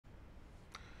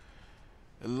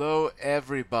Hello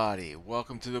everybody,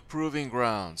 welcome to the Proving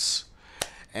Grounds.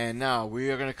 And now we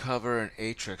are going to cover an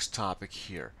Aetrex topic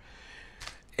here.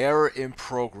 Error in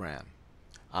program.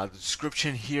 The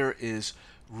description here is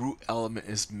root element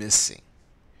is missing.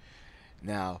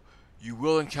 Now, you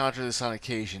will encounter this on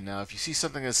occasion. Now, if you see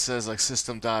something that says like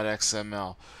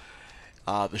system.xml,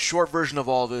 the short version of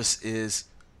all this is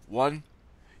one,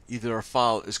 either a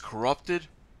file is corrupted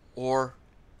or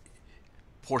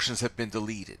portions have been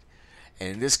deleted.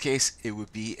 And in this case, it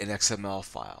would be an XML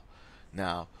file.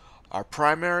 Now, our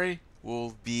primary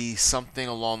will be something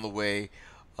along the way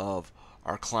of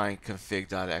our client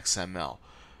config.xml.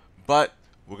 But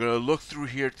we're going to look through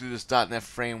here through this .NET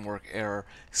Framework error,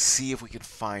 see if we can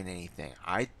find anything.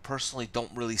 I personally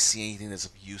don't really see anything that's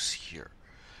of use here,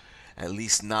 at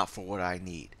least not for what I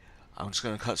need. I'm just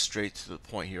going to cut straight to the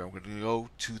point here. I'm going to go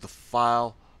to the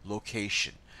file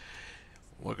location.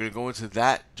 We're going to go into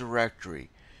that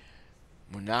directory.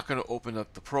 We're not going to open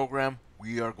up the program.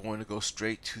 We are going to go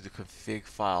straight to the config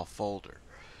file folder.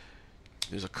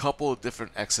 There's a couple of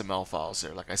different XML files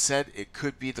there. Like I said, it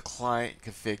could be the client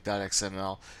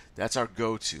config.xml. That's our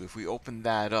go-to. If we open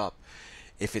that up,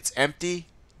 if it's empty,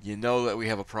 you know that we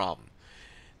have a problem.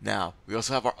 Now, we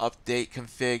also have our update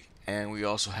config, and we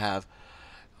also have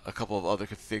a couple of other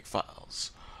config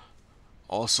files.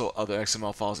 Also, other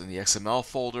XML files in the XML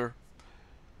folder.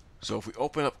 So if we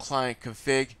open up client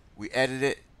config, we edit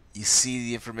it, you see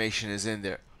the information is in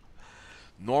there.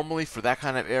 Normally for that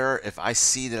kind of error, if I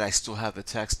see that I still have the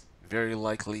text, very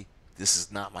likely this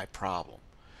is not my problem.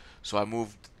 So I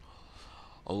moved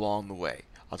along the way.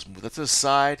 I'll just move that to the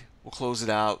side, we'll close it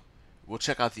out, we'll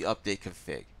check out the update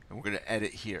config, and we're going to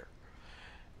edit here.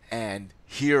 And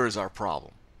here is our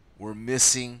problem. We're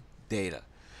missing data.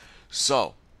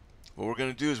 So what we're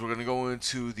going to do is we're going to go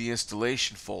into the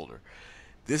installation folder.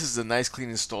 This is a nice clean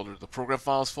installer. The program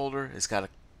files folder has got a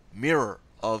mirror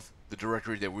of the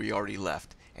directory that we already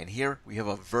left. And here we have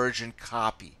a version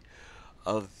copy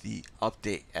of the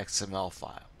update XML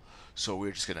file. So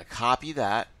we're just going to copy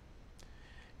that,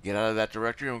 get out of that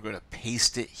directory, and we're going to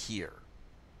paste it here.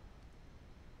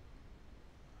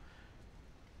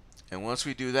 And once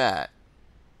we do that,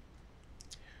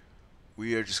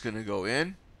 we are just going to go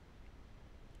in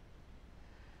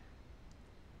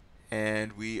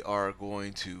and we are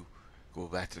going to go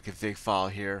back to the config file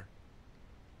here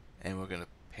and we're going to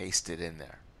paste it in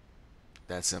there.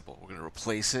 That simple. We're going to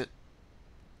replace it.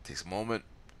 Takes a moment.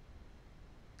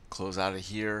 Close out of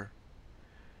here.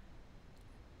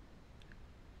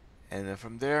 And then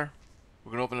from there,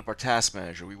 we're going to open up our task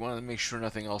manager. We want to make sure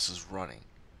nothing else is running.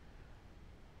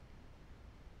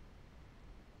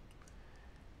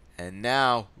 And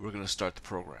now we're going to start the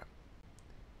program.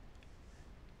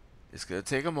 It's going to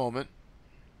take a moment.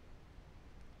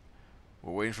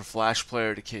 We're waiting for Flash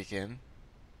Player to kick in.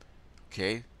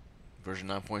 Okay, version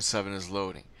 9.7 is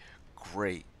loading.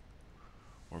 Great.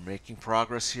 We're making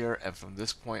progress here, and from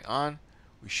this point on,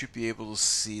 we should be able to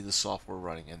see the software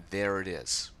running, and there it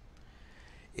is.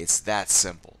 It's that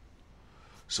simple.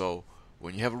 So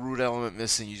when you have a root element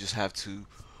missing, you just have to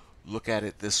look at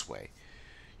it this way.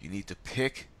 You need to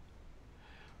pick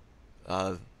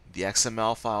the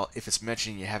XML file. If it's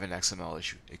mentioning you have an XML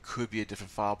issue, it could be a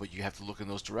different file, but you have to look in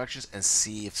those directions and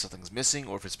see if something's missing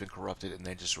or if it's been corrupted, and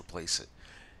then just replace it,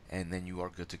 and then you are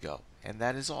good to go. And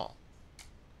that is all.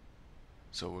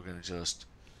 So we're going to just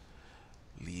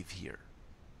leave here.